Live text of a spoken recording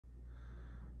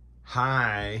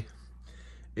Hi,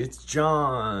 it's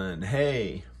John.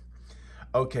 Hey.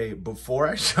 Okay, before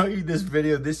I show you this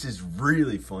video, this is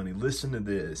really funny. Listen to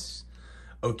this.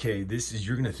 Okay,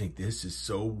 you're gonna think this is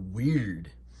so weird.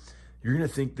 You're gonna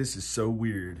think this is so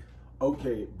weird.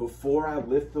 Okay, before I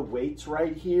lift the weights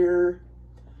right here,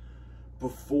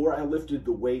 before I lifted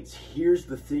the weights, here's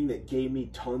the thing that gave me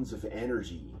tons of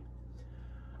energy.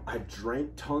 I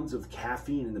drank tons of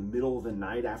caffeine in the middle of the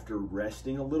night after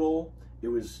resting a little. It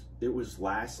was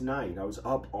last night. I was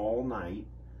up all night.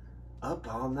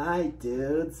 Up all night,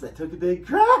 dudes. I took a big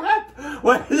crap.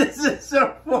 Wait, this is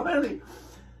so funny.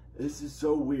 This is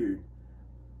so weird.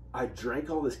 I drank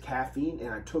all this caffeine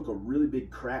and I took a really big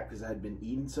crap because I had been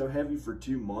eating so heavy for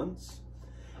 2 months.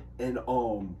 And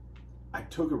I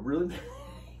took a really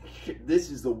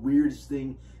this is the weirdest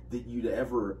thing that you'd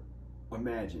ever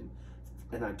imagine.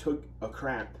 And I took a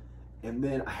crap, and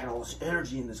then I had all this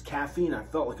energy and this caffeine. I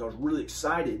felt like I was really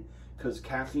excited because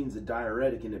caffeine's a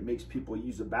diuretic and it makes people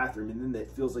use the bathroom, and then it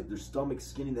feels like their stomach's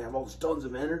skinny. They have all this tons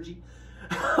of energy.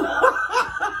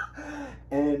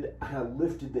 And I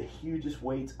lifted the hugest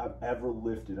weights I've ever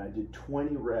lifted. I did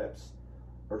 20 reps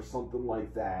or something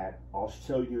like that. I'll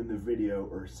show you in the video,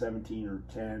 or 17 or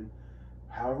 10.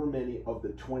 However many of the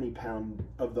 20-pound,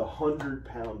 of the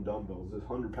 100-pound dumbbells, the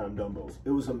 100-pound dumbbells.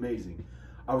 It was amazing.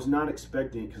 I was not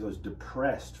expecting it because I was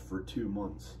depressed for 2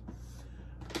 months.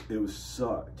 It was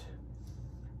sucked.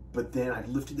 But then I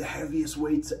lifted the heaviest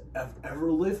weights I've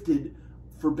ever lifted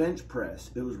for bench press.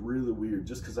 It was really weird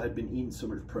just because I'd been eating so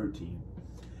much protein.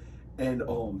 And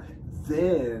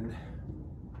then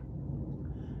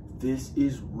this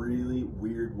is really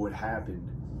weird what happened.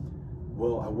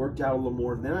 Well, I worked out a little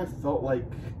more, and then I felt like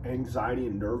anxiety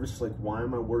and nervous, like why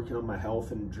am I working on my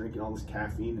health and drinking all this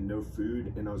caffeine and no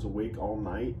food, and I was awake all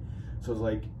night. So I was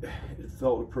like, it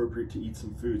felt appropriate to eat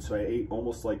some food. So I ate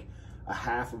almost like a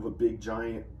half of a big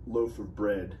giant loaf of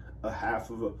bread, a half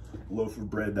of a loaf of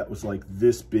bread that was like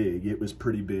this big. It was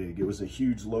pretty big. It was a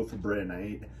huge loaf of bread, and I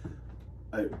ate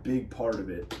a big part of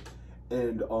it.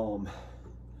 And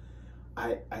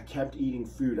I kept eating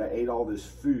food. I ate all this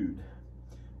food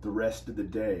the rest of the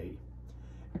day,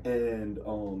 and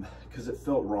because it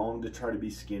felt wrong to try to be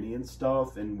skinny and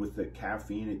stuff, and with the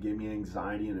caffeine it gave me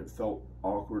anxiety and it felt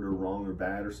awkward or wrong or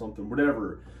bad or something,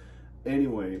 whatever.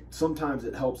 Anyway, sometimes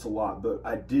it helps a lot, but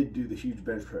I did do the huge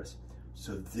bench press.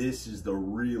 So this is the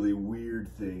really weird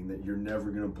thing that you're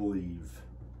never gonna believe.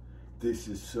 This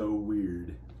is so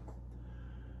weird.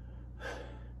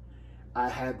 I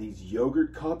had these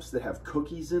yogurt cups that have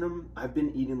cookies in them. I've been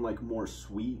eating like more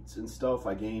sweets and stuff.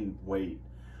 I gained weight.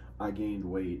 I gained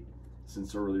weight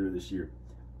since earlier this year.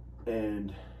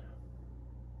 And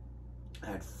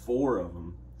I had 4 of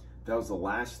them. That was the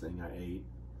last thing I ate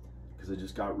because I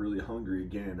just got really hungry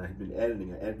again. I had been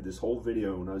editing. I edited this whole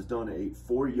video. When I was done, I ate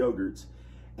 4 yogurts.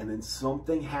 And then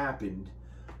something happened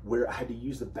where I had to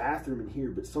use the bathroom in here,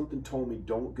 but something told me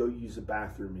don't go use the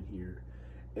bathroom in here.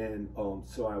 And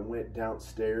so I went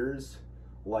downstairs,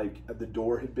 like the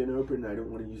door had been open and I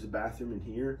didn't want to use the bathroom in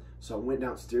here. So I went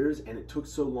downstairs, and it took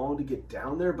so long to get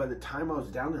down there. By the time I was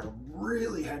down there, I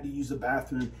really had to use the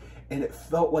bathroom, and it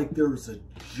felt like there was a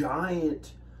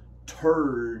giant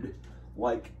turd,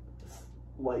 like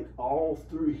all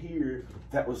through here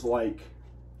that was like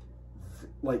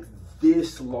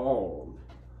this long.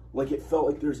 Like it felt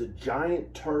like there's a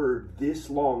giant turd this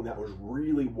long that was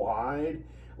really wide,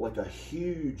 like a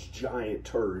huge giant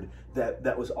turd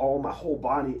that was all my whole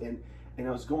body, and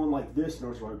I was going like this, and I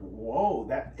was like, whoa,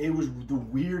 it was the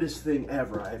weirdest thing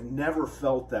ever. I've never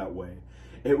felt that way.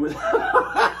 It was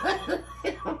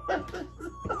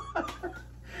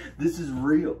this is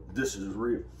real. This is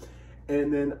real.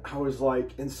 And then I was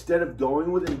like, instead of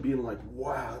going with it and being like,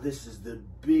 wow, this is the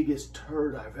biggest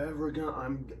turd I'm ever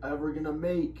gonna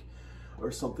make, or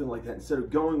something like that, instead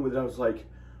of going with it, I was like,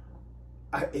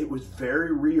 it was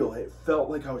very real. It felt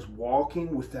like I was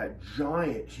walking with that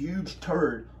giant, huge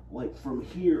turd, like from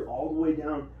here all the way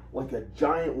down, like a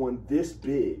giant one this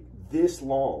big, this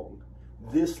long,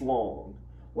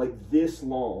 like this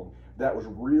long, that was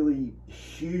really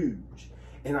huge.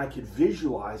 And I could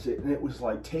visualize it, and it was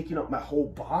like taking up my whole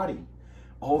body,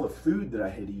 all the food that I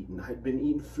had eaten. I had been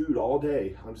eating food all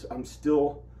day. I'm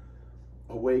still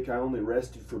awake. I only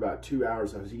rested for about 2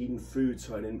 hours. I was eating food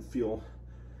so I didn't feel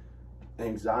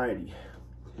anxiety,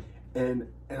 and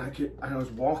I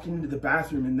was walking into the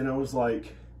bathroom, and then I was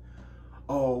like,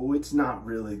 oh, it's not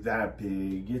really that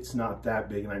big, it's not that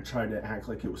big, and I tried to act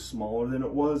like it was smaller than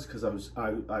it was because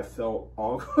I felt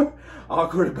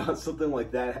awkward about something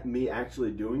like that, me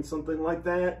actually doing something like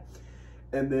that.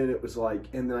 And then it was like,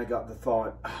 and then I got the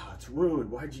thought, oh, it's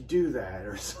ruined, why'd you do that,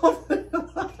 or something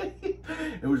like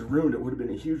it was ruined. It would have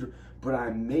been a huge, but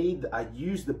I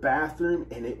used the bathroom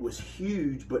and it was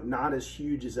huge, but not as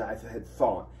huge as I had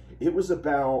thought. It was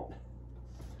about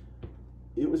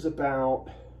this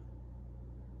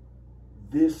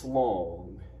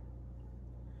long.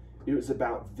 It was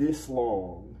about this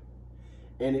long,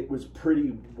 and it was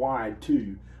pretty wide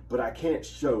too, but I can't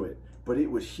show it. But it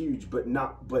was huge, but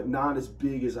not as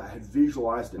big as I had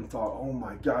visualized and thought, oh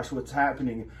my gosh, what's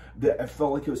happening? I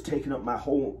felt like it was taking up my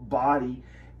whole body,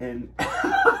 and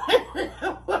I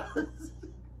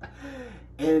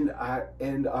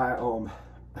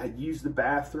used the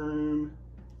bathroom,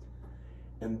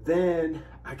 and then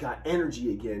I got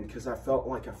energy again because I felt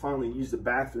like I finally used the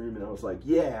bathroom, and I was like,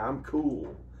 yeah, I'm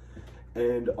cool.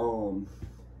 And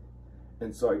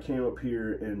so I came up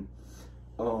here and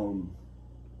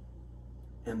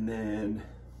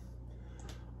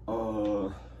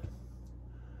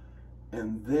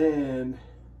then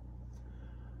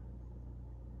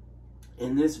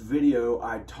in this video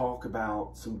I talk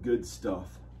about some good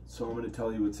stuff. So I'm going to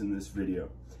tell you what's in this video.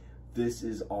 This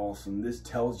is awesome. This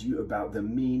tells you about the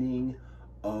meaning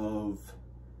of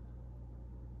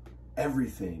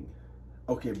everything.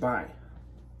 Okay, bye.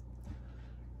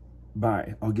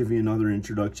 Bye. I'll give you another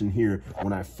introduction here.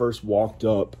 When I first walked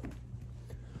up,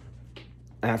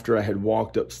 after I had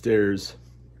walked upstairs,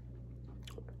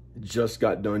 just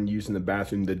got done using the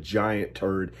bathroom, the giant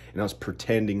turd, and I was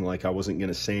pretending like I wasn't going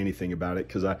to say anything about it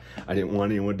because I didn't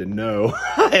want anyone to know.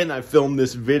 And I filmed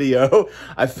this video.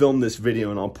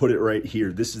 And I'll put it right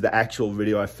here. This is the actual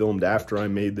video I filmed after I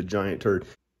made the giant turd.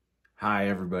 Hi,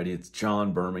 everybody. It's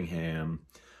John Birmingham.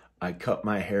 I cut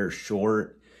my hair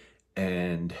short,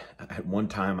 and at one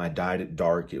time I dyed it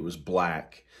dark. It was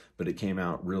black, but it came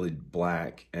out really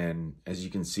black. And as you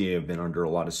can see, I've been under a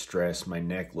lot of stress. My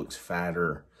neck looks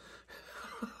fatter.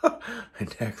 My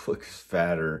neck looks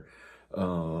fatter.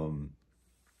 I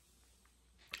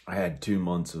had 2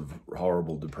 months of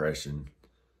horrible depression,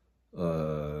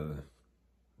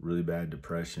 really bad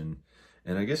depression.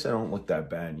 And I guess I don't look that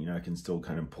bad. You know, I can still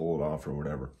kind of pull it off or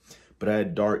whatever. But I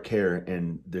had dark hair,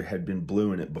 and there had been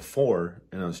blue in it before,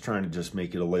 and I was trying to just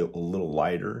make it a little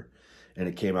lighter, and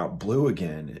it came out blue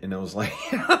again. And I was like,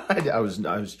 I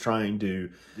was trying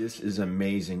to. This is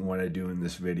amazing what I do in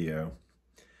this video.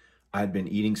 I'd been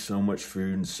eating so much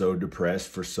food and so depressed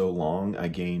for so long. I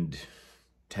gained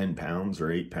 10 pounds or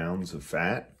 8 pounds of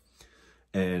fat.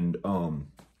 And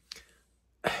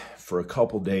for a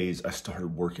couple days, I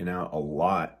started working out a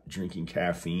lot, drinking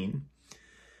caffeine.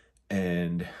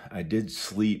 And I did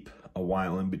sleep a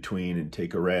while in between and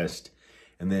take a rest.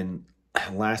 And then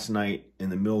last night, in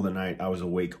the middle of the night, I was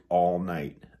awake all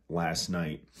night last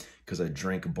night because I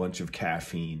drank a bunch of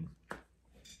caffeine.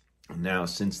 Now,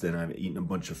 since then, I've eaten a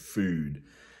bunch of food,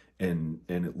 and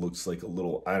it looks like a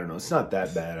little, I don't know, it's not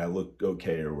that bad. I look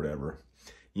okay or whatever,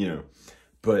 you know.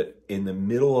 But in the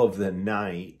middle of the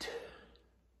night,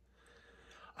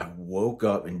 I woke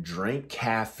up and drank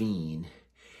caffeine,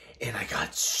 and I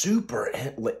got super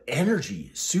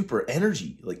energy,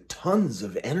 like tons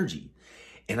of energy.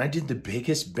 And I did the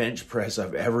biggest bench press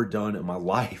I've ever done in my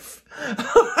life.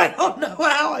 I don't know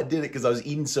how I did it because I was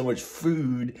eating so much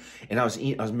food, and I was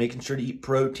making sure to eat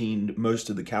protein, most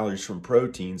of the calories from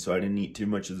protein, so I didn't eat too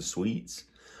much of the sweets.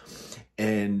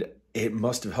 And it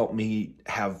must have helped me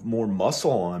have more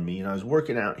muscle on me. And I was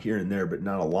working out here and there, but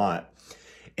not a lot.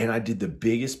 And I did the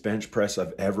biggest bench press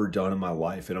I've ever done in my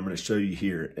life. And I'm going to show you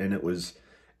here. And it was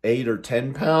 8 or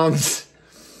 10 pounds.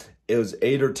 It was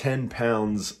 8 or 10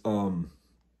 pounds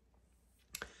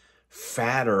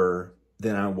fatter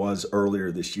than I was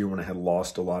earlier this year when I had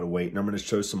lost a lot of weight. And I'm going to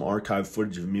show some archive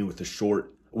footage of me with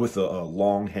a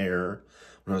long hair,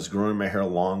 when I was growing my hair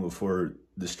long before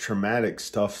this traumatic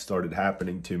stuff started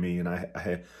happening to me. And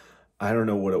I don't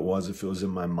know what it was, if it was in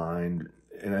my mind.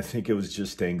 And I think it was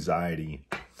just anxiety.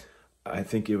 I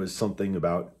think it was something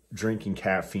about drinking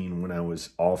caffeine when I was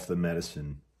off the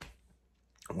medicine,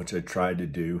 which I tried to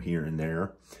do here and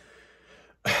there.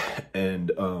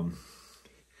 And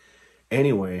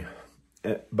anyway,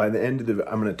 by the end of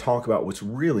I'm going to talk about what's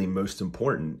really most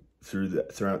important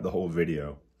throughout the whole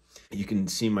video. You can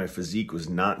see my physique was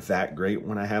not that great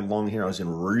when I had long hair. I was in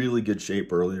really good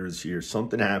shape earlier this year.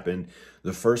 Something happened.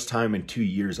 The first time in 2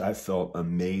 years, I felt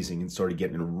amazing and started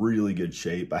getting in really good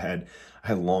shape. I had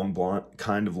long blonde,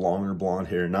 kind of longer blonde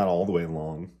hair, not all the way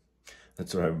long.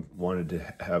 That's what I wanted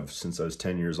to have since I was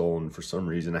 10 years old. And for some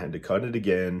reason, I had to cut it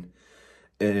again.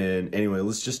 And anyway,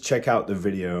 let's just check out the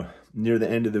video. Near the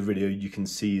end of the video, you can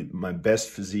see my best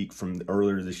physique from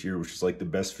earlier this year, which is like the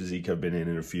best physique I've been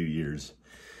in a few years.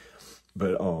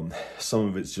 But some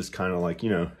of it's just kind of like, you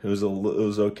know, it was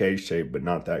okay shape, but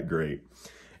not that great.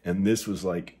 And this was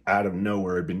like out of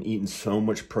nowhere. I'd been eating so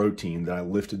much protein that I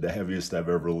lifted the heaviest I've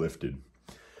ever lifted.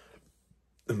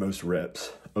 The most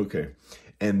reps. Okay.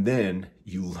 And then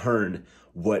you learn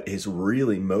what is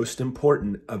really most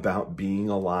important about being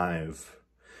alive.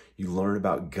 You learn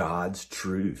about God's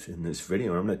truth in this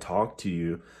video. I'm going to talk to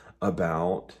you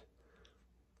about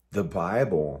the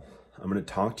Bible. I'm going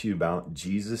to talk to you about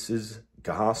Jesus's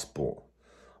gospel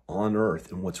on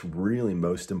earth and what's really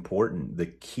most important, the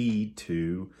key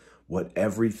to what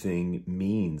everything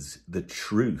means, the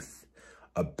truth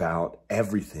about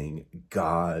everything,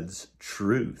 God's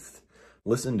truth.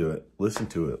 Listen to it, listen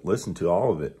to it, listen to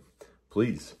all of it.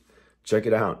 Please check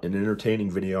it out. An entertaining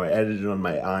video. I edited it on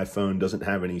my iPhone, doesn't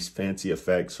have any fancy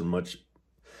effects or much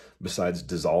besides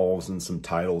dissolves and some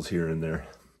titles here and there.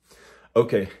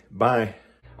 Okay, bye.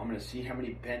 I'm gonna see how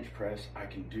many bench press I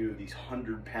can do these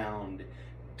 100-pound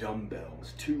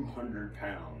dumbbells, 200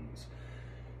 pounds,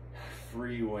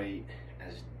 free weight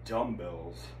as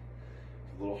dumbbells.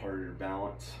 It's a little harder to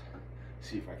balance.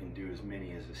 See if I can do as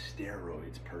many as a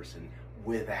steroids person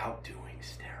without doing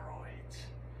steroids.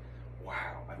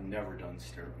 Wow, I've never done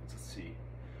steroids. Let's see.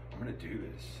 I'm gonna do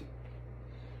this.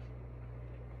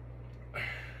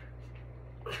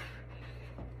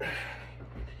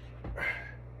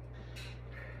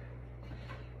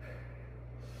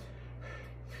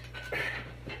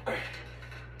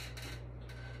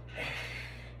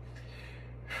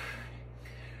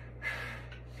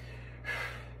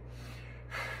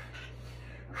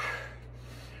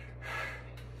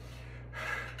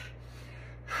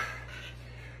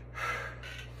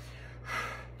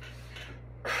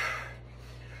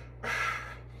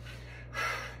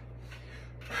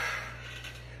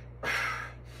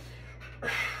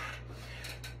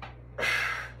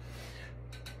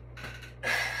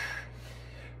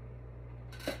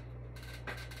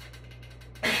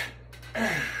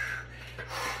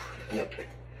 Yep.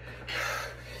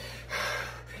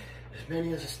 As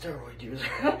many as a steroid user.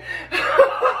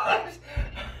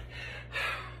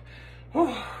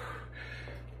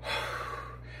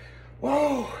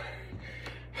 Whoa.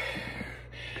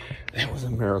 That was a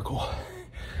miracle.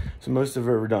 It's the most I've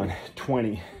ever done.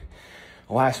 20.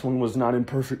 The last one was not in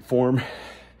perfect form.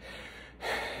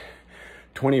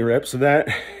 20 reps of that.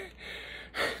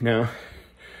 Now,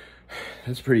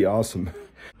 that's pretty awesome.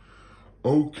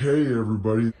 Okay,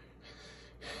 everybody.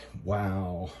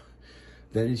 Wow,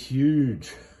 that is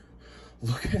huge.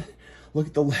 Look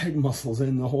at the leg muscles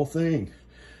in the whole thing.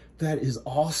 That is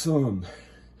awesome.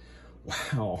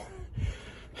 Wow.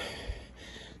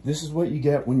 This is what you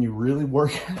get when you really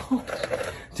work out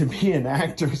to be an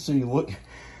actor, so you look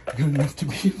good enough to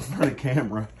be in front of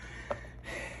camera.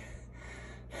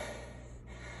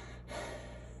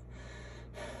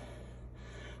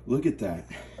 Look at that.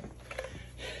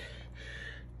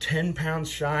 10 pounds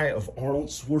shy of Arnold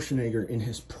Schwarzenegger in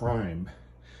his prime.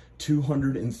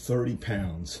 230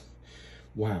 pounds.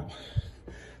 Wow.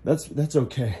 That's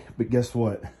okay. But guess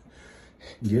what?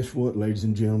 Guess what, ladies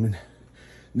and gentlemen?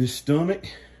 This stomach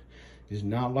is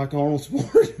not like Arnold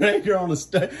Schwarzenegger on a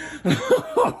stage.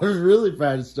 I was really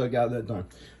fat and stuck out that time.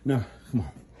 No, come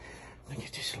on. Let me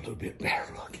get this a little bit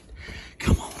better looking.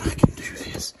 Come on, I can do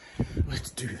this. Let's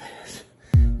do this.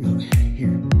 Look,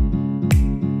 here.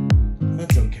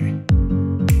 That's okay.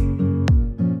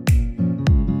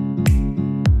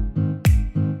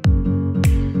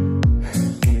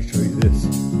 Let me show you this.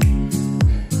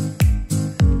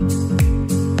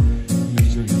 Let me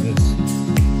show you this.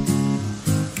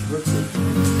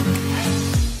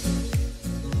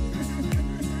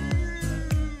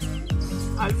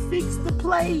 I fixed the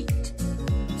plate.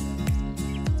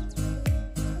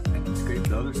 I can scrape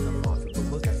the other stuff off it, but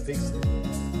look, I fixed it.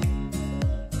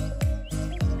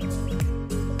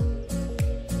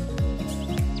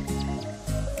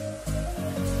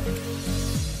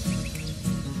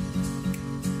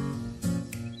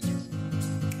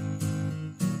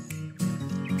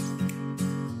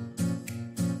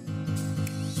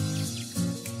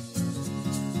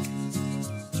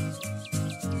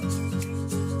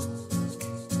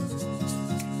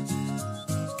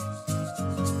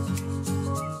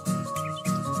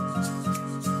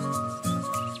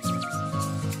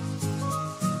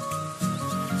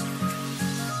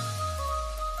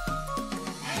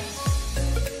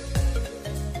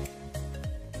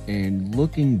 And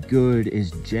looking good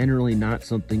is generally not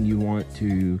something you want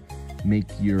to make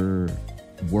your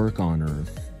work on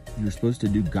earth. You're supposed to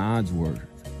do God's work.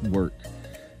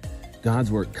 God's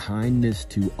work, kindness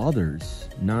to others,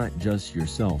 not just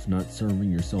yourself, not serving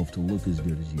yourself to look as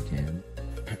good as you can.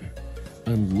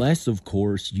 Unless, of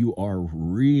course, you are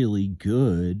really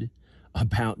good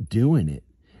about doing it.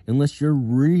 unless you're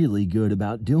really good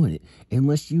about doing it,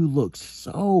 unless you look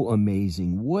so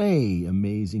amazing, way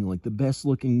amazing, like the best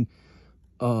looking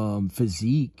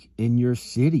physique in your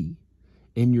city,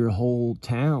 in your whole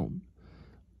town,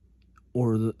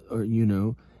 or you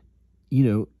know,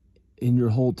 in your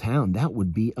whole town. That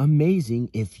would be amazing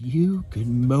if you could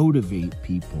motivate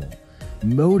people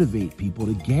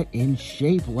to get in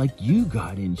shape like you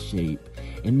got in shape,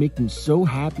 and make them so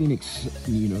happy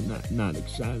and not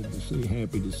excited to see,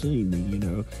 happy to see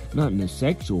me, not in a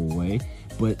sexual way,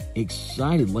 but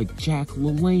excited like Jack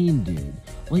LaLanne did.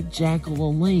 Like Jack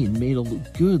LaLanne made a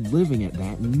good living at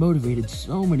that and motivated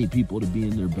so many people to be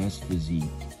in their best physique.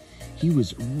 He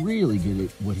was really good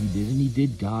at what he did, and he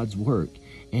did God's work.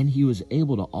 And he was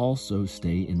able to also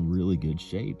stay in really good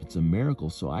shape. It's a miracle,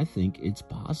 so I think it's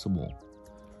possible.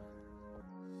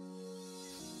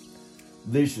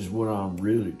 This is what I'm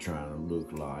really trying to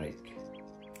look like.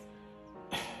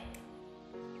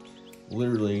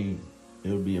 Literally, it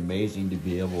would be amazing to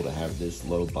be able to have this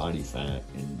low body fat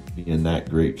and be in that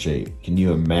great shape. Can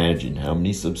you imagine how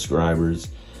many subscribers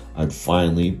I'd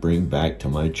finally bring back to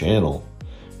my channel?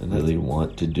 And I really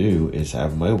want to do is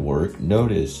have my work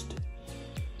noticed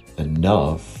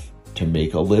enough to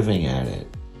make a living at it.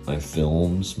 My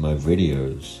films, my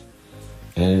videos.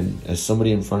 And as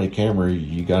somebody in front of camera,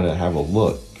 you gotta have a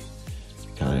look,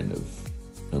 kind of.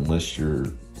 Unless you're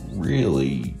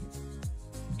really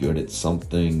good at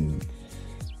something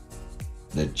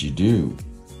that you do.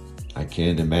 I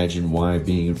can't imagine why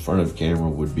being in front of camera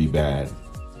would be bad.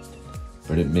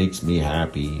 But it makes me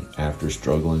happy after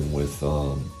struggling with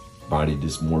body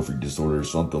dysmorphic disorder or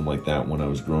something like that when I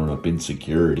was growing up.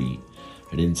 Insecurity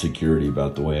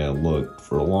about the way I looked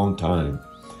for a long time.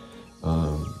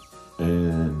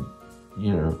 And,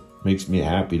 makes me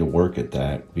happy to work at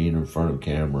that, being in front of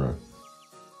camera.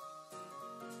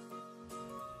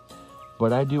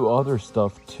 But I do other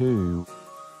stuff too.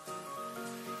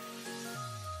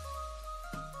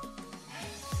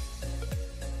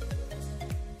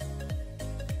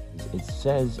 It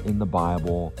says in the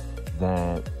Bible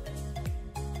that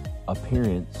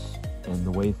appearance and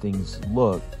the way things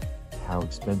look, how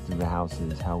expensive the house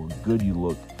is, how good you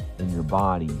look in your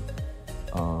body,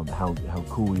 how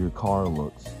cool your car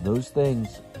looks, those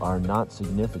things are not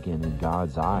significant in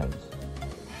God's eyes.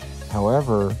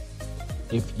 However,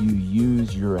 if you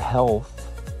use your health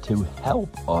to help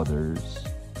others,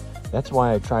 that's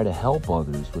why I try to help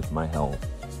others with my health.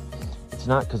 It's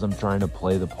not because I'm trying to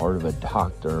play the part of a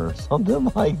doctor or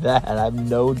something like that. I have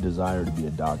no desire to be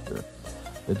a doctor.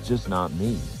 It's just not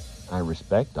me. I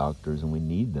respect doctors and we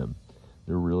need them.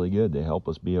 They're really good. They help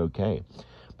us be okay.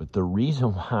 But the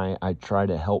reason why I try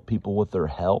to help people with their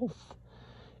health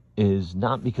is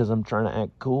not because I'm trying to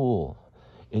act cool.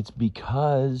 It's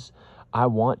because I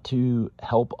want to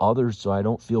help others so I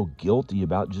don't feel guilty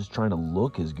about just trying to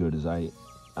look as good as I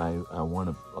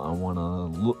want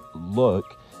to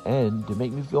look, and to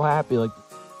make me feel happy. Like,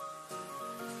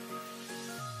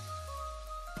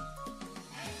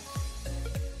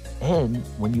 and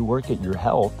when you work at your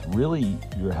health, really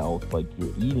your health, like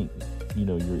you're eating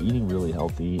really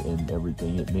healthy and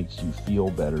everything, it makes you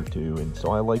feel better too. And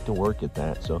so I like to work at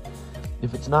that. So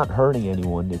if it's not hurting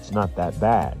anyone, it's not that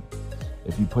bad.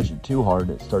 If you push it too hard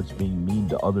and it starts being mean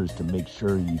to others to make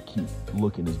sure you keep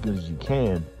looking as good as you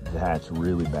can, that's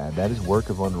really bad. That is work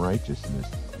of unrighteousness.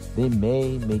 They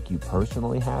may make you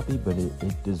personally happy, but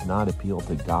it does not appeal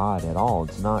to God at all.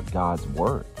 It's not God's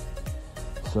work.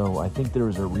 So I think there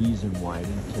was a reason why I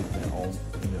didn't take that all,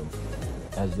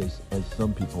 as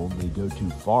some people, they go too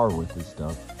far with this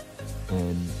stuff.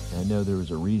 And I know there was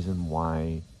a reason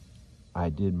why I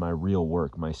did my real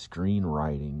work, my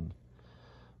screenwriting,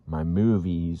 my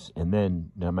movies, and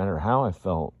then no matter how I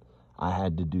felt, I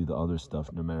had to do the other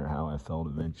stuff. No matter how I felt,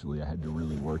 eventually I had to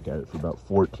really work at it for about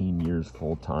 14 years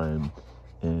full time,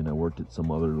 and I worked at some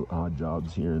other odd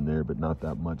jobs here and there, but not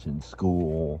that much in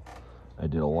school. I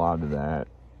did a lot of that,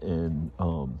 and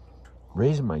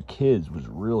raising my kids was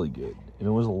really good, and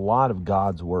it was a lot of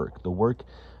God's work.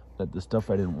 The stuff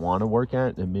I didn't want to work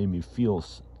at, that made me feel,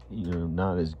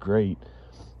 not as great,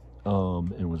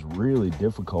 and was really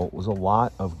difficult, was a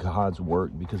lot of God's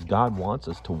work, because God wants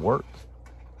us to work.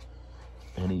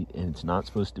 And it's not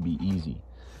supposed to be easy.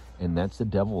 And that's the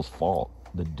devil's fault.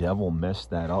 The devil messed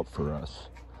that up for us.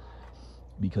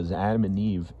 Because Adam and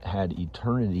Eve had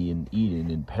eternity in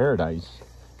Eden, in paradise,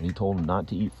 and he told them not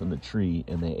to eat from the tree,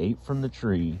 and they ate from the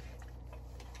tree,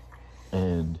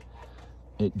 and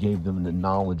it gave them the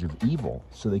knowledge of evil,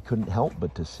 so they couldn't help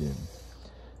but to sin.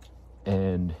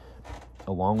 And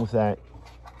along with that,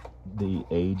 the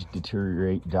age,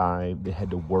 deteriorate, die. They had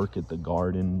to work at the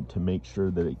garden to make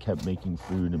sure that it kept making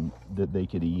food and that they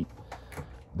could eat.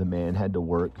 The man had to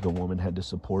work. The woman had to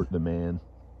support the man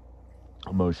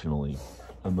emotionally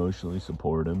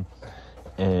support him.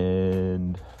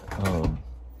 And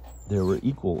there were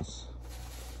equals.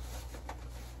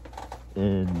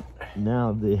 And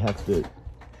now they have to,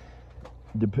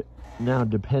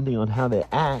 depending on how they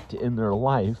act in their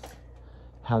life,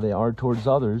 how they are towards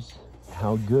others,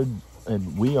 how good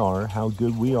how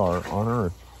good we are on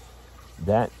earth,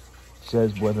 that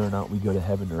says whether or not we go to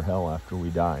heaven or hell after we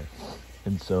die.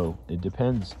 And so it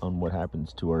depends on what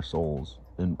happens to our souls.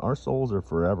 And our souls are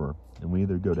forever, and we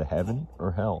either go to heaven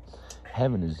or hell.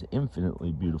 Heaven is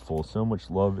infinitely beautiful, so much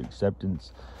love,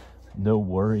 acceptance, no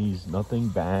worries, nothing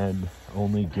bad,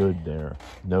 only good there,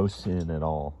 no sin at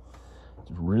all.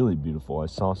 It's really beautiful. I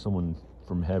saw someone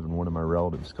from heaven, one of my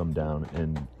relatives, come down,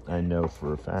 and I know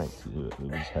for a fact it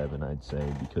was heaven, I'd say,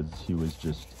 because he was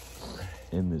just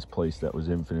in this place that was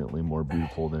infinitely more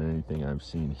beautiful than anything I've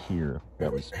seen here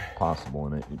that was possible.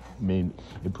 And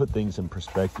it put things in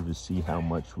perspective to see how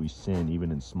much we sin,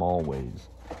 even in small ways,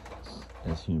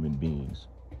 as human beings.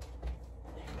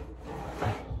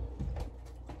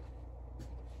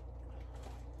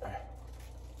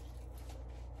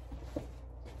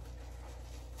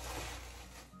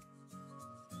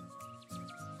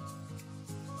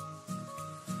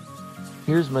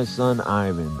 Here's my son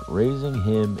Ivan. Raising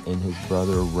him and his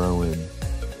brother Rowan,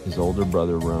 his older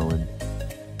brother Rowan,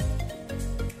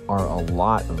 are a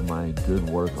lot of my good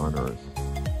work on earth.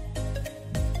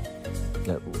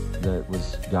 That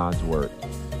was God's work.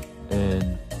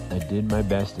 And I did my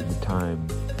best at the time,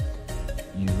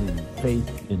 using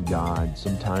faith in God,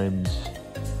 sometimes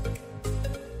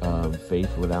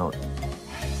faith without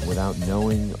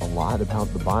knowing a lot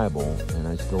about the Bible, and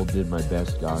I still did my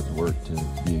best God's work to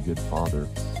be a good father.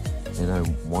 And I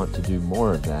want to do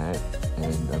more of that,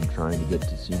 and I'm trying to get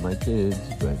to see my kids,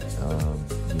 but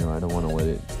I don't want to let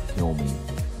it kill me.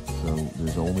 So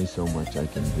there's only so much I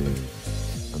can do.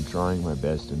 I'm trying my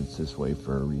best, and it's this way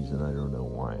for a reason. I don't know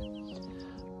why.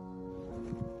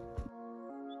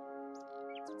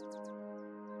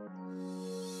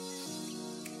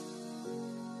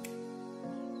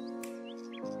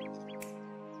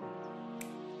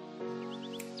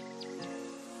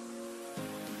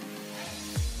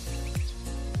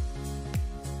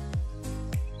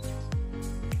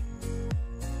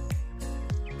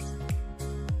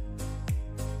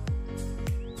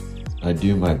 I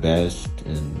do my best,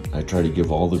 and I try to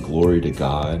give all the glory to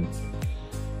God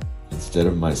instead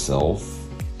of myself,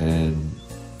 and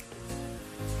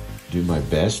do my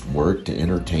best work to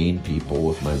entertain people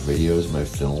with my videos, my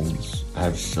films. I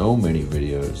have so many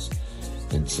videos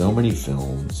and so many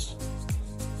films,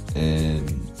 and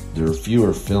there are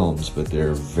fewer films, but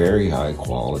they're very high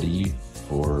quality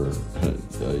for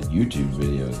a YouTube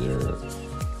video. They're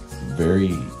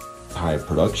very high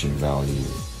production value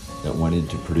that went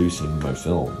into producing my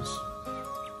films.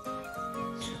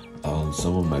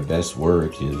 Some of my best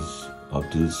work is up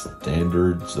to the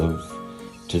standards of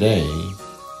today,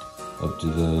 up to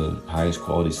the highest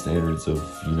quality standards of,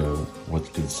 what's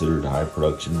considered high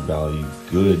production value,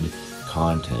 good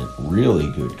content,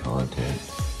 really good content,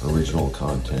 original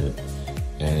content.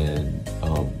 And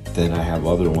then I have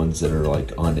other ones that are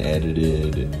like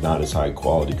unedited and not as high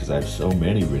quality because I have so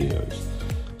many videos.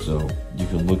 So you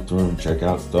can look through and check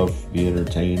out stuff, be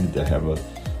entertained. I have a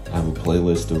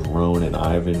playlist of Rowan and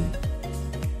Ivan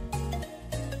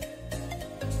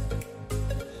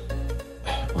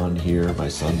on here. My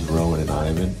sons Rowan and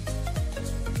Ivan,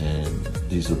 and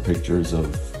these are pictures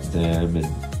of them and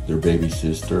their baby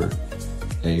sister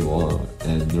Ayla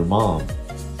and their mom.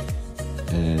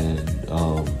 And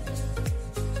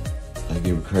I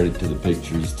give credit to the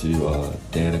pictures to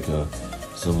Danica.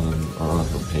 Some of them are on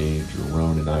her page, or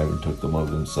Rowan and Ivan took them of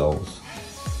themselves.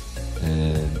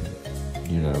 And,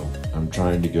 I'm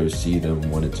trying to go see them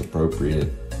when it's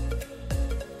appropriate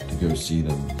to go see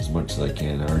them as much as I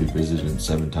can. I already visited them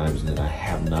 7 times, and then I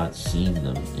have not seen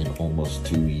them in almost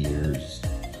 2 years.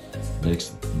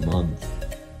 Next month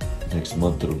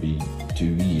it'll be 2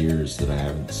 years that I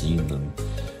haven't seen them.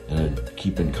 And I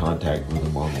keep in contact with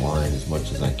them online as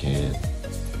much as I can.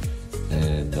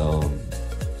 And,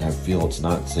 I feel it's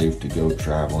not safe to go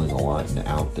traveling a lot and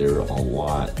out there a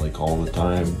lot, like all the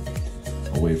time,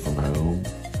 away from home,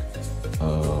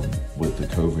 with the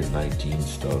COVID-19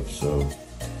 stuff. So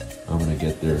I'm going to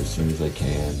get there as soon as I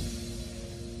can.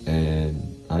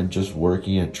 And I'm just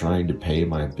working at trying to pay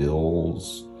my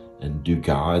bills and do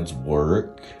God's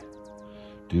work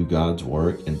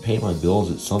and pay my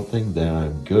bills. It's something that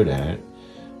I'm good at.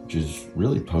 I'm which is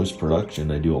really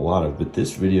post-production I do a lot of, but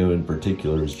this video in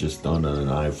particular is just done on an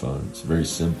iPhone. It's very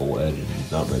simple editing,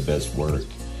 not my best work.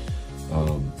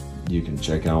 You can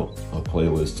check out a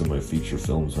playlist of my feature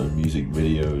films, my music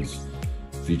videos,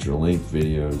 feature-length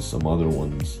videos, some other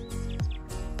ones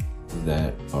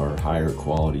that are higher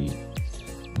quality,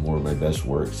 more of my best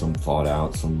work, some thought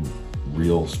out, some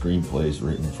real screenplays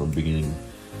written from beginning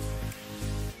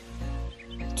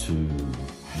to,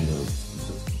 you know,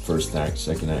 first act,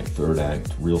 second act, third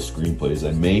act, real screenplays.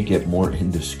 I may get more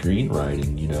into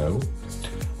screenwriting, you know.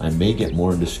 I may get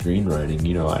more into screenwriting.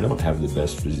 You know, I don't have the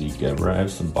best physique ever. I have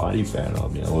some body fat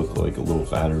on me. I look like a little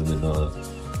fatter than,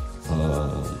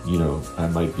 you know, I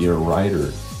might be a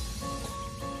writer.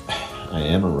 I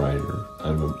am a writer.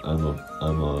 I'm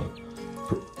a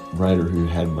writer who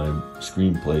had my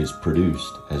screenplays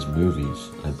produced as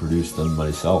movies. I produced them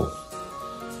myself.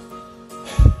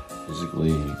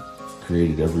 Physically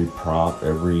created every prop,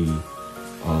 every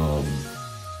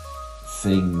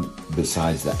thing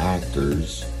besides the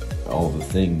actors, all the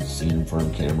things seen in front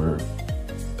of camera,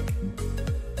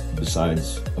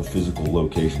 besides a physical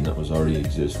location that was already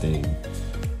existing,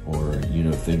 or, you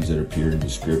know, things that appeared in the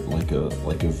script, like a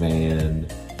van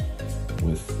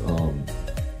with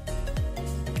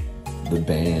the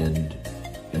band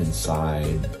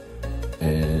inside,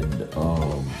 and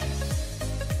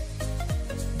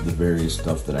the various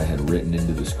stuff that I had written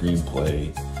into the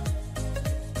screenplay.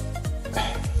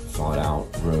 Thought out,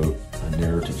 wrote a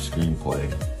narrative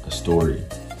screenplay, a story,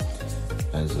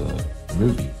 as a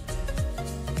movie,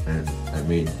 and I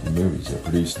made the movies. I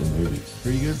produced the movies.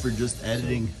 Pretty good for just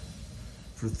editing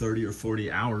for 30 or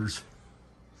 40 hours.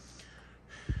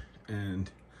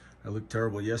 And I looked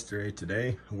terrible yesterday.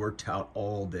 Today I worked out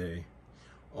all day.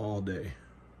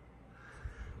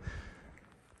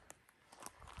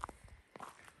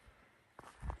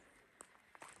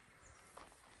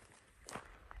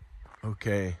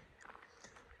 Okay,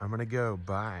 I'm gonna go.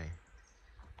 Bye.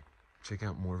 Check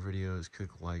out more videos. Click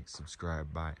like,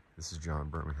 subscribe. Bye. This is John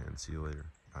Birmingham. See you later.